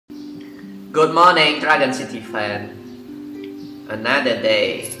Good morning, Dragon City fan. Another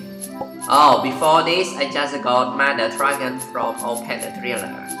day. Oh, before this, I just got Mother Dragon from Open the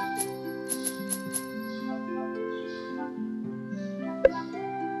Thriller.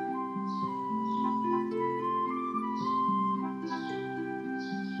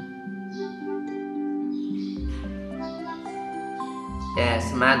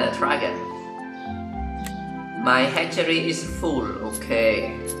 Yes, Mother Dragon. My hatchery is full,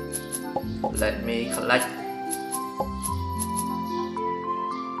 okay. Let me collect.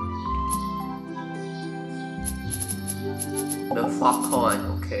 The frog coin,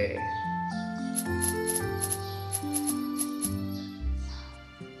 okay.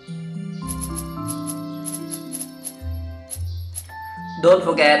 Don't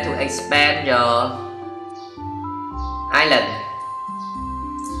forget to expand your island.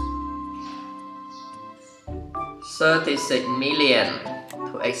 36 million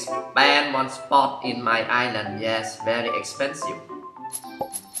to expand one spot in my island. Yes, very expensive.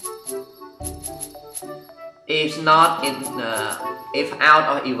 If not in, if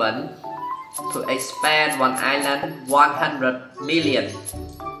out of even to expand one island 100 million.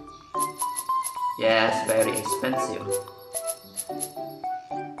 Yes, very expensive.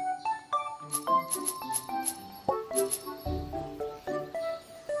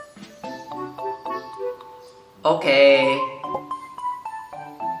 Okay.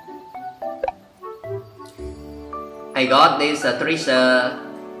 I got this treasure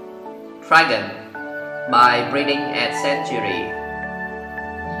dragon by breeding at Century.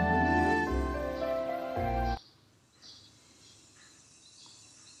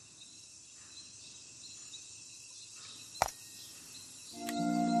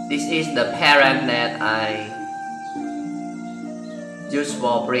 This is the parent that I use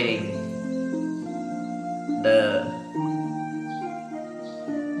for breeding the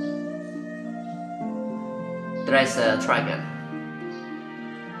treasure dragon.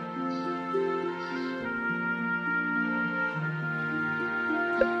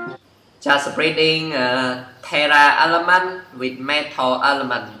 Just breeding terra element with metal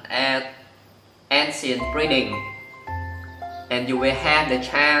element at ancient breeding, and you will have the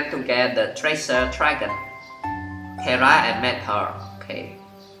chance to get the treasure dragon, terra and metal. Okay.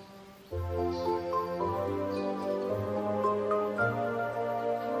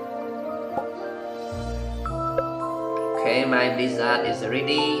 Okay, my blizzard is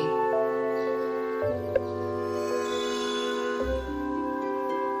ready.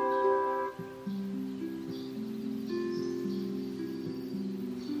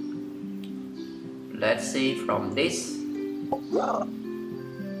 Let's see from this.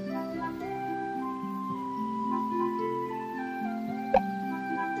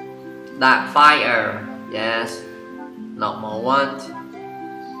 Dark fire, yes, normal one.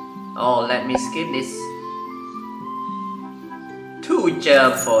 Oh, let me skip this. 2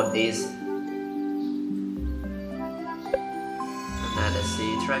 germ for this. Another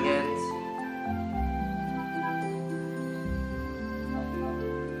sea dragons.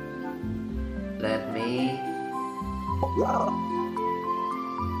 Let me.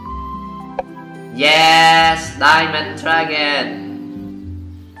 Yes, diamond dragon.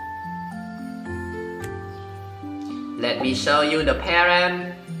 Let me show you the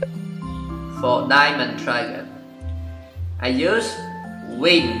parent for diamond dragon. I use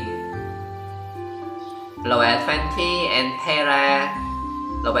wing level 20 and terra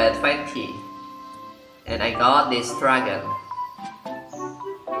level 20, and I got this dragon,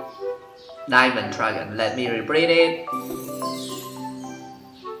 diamond dragon. Let me rebreed it.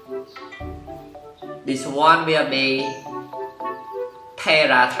 This one will be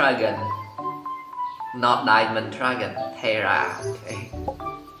terra dragon, not diamond dragon, terra. Okay.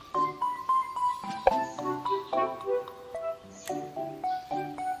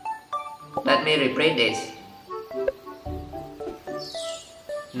 Let me repeat this.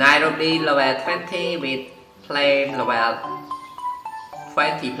 Nirobi level 20 with flame level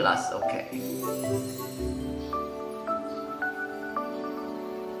 20 plus, okay.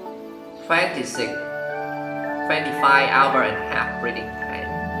 26, 25 hour and a half breeding time.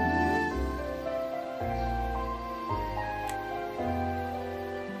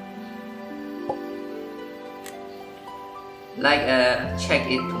 Like check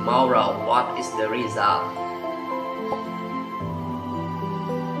it tomorrow, what is the result.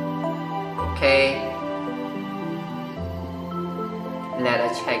 Okay, let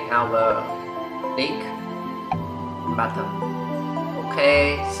us check our link button.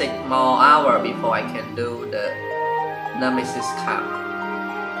 Okay, 6 more hours before I can do the Nemesis count.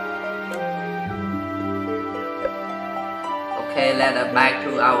 Okay. Okay, let us back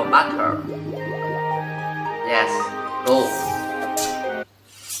to our battle. Yes, go.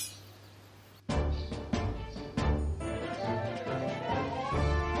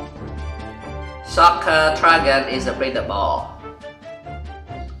 Soccer dragon is a breedable.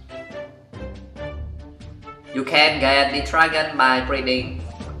 You can get the dragon by breeding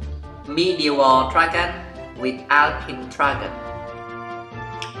medieval dragon with alpine dragon.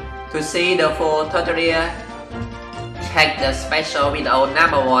 To see the full tutorial, check the special video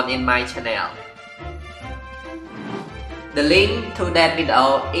 #1 in my channel. The link to that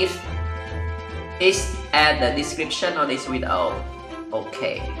video is at the description of this video.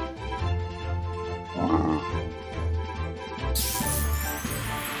 Okay.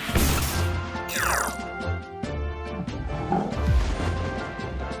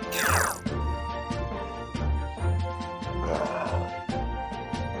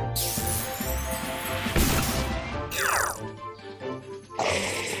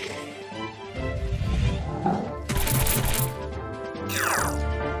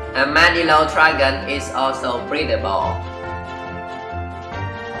 A Armadillo dragon is also breedable.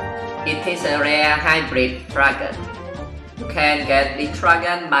 It is a rare hybrid dragon. You can get the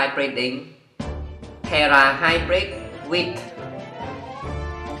dragon by breeding Terra hybrid with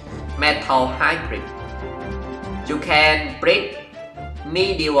Metal hybrid. You can breed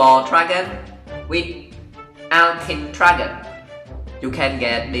Medieval dragon with Alpine dragon. You can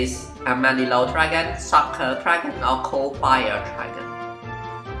get this Armadillo dragon, Soccer dragon or Cold Fire dragon.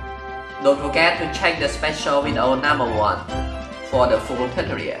 Don't forget to check the special video #1 for the full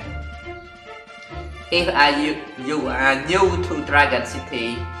tutorial. If you are new to Dragon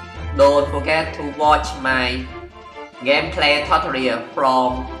City, don't forget to watch my gameplay tutorial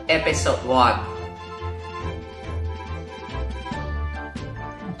from episode 1.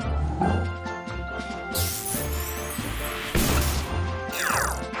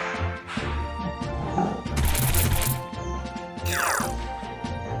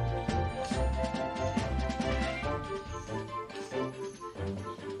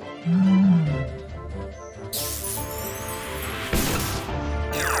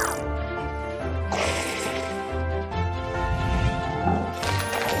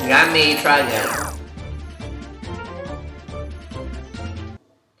 Gummy dragon.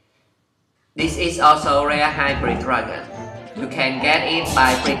 This is also rare hybrid dragon. You can get it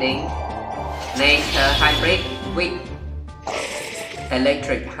by breeding Nature hybrid with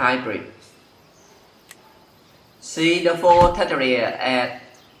Electric hybrid. See the full tutorial at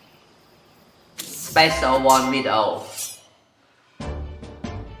special 1 video.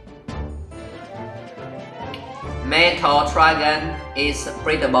 Metal dragon is a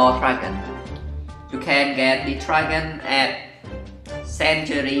breedable dragon. You can get the dragon at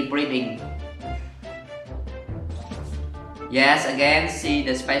Century breeding. Yes, again, see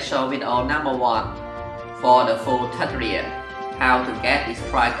the special video #1 for the full tutorial how to get this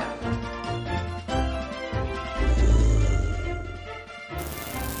dragon.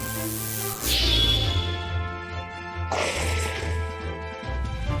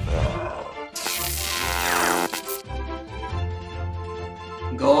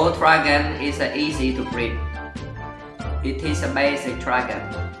 Gold dragon is easy to breed. It is a basic dragon.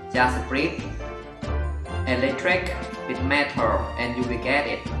 Just breed electric with metal and you will get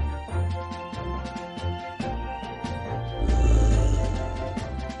it.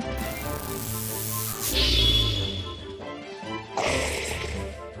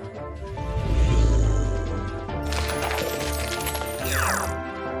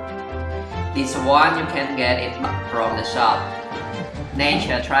 This one you can get it from the shop.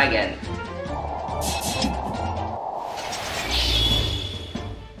 Nature dragon.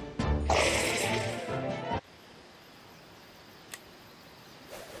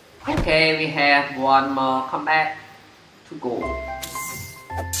 Okay, we have one more combat to go.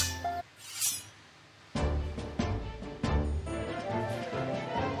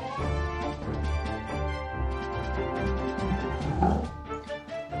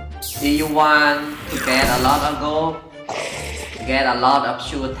 Do you want to get a lot of gold? Get a lot of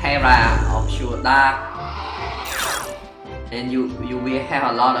pure Terra or pure Dark, and you will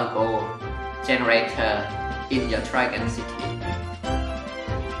have a lot of gold generator in your Dragon City.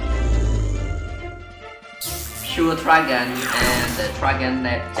 Pure dragon and the dragon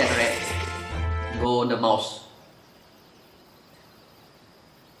that generates gold the most.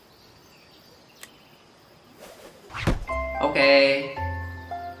 Okay.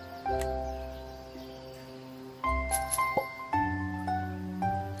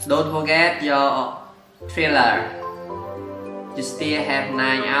 Don't forget your thriller. You still have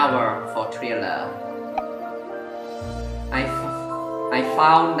 9 hours for thriller. I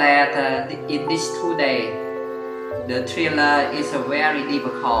found that in these 2 days, the thriller is very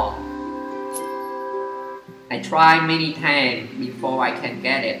difficult. I try many times before I can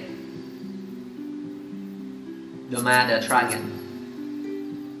get it. The mother dragon.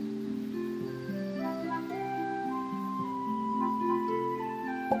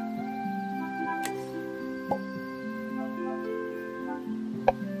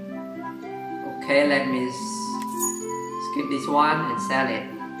 Okay, let me skip this one and sell it.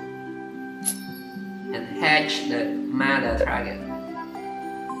 And hatch the mother dragon.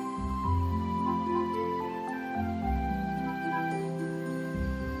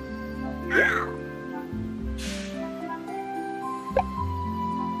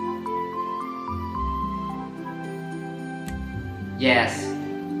 Yes.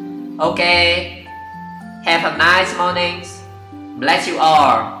 Okay. Have a nice morning. Bless you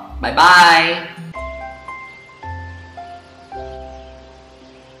all. Bye bye.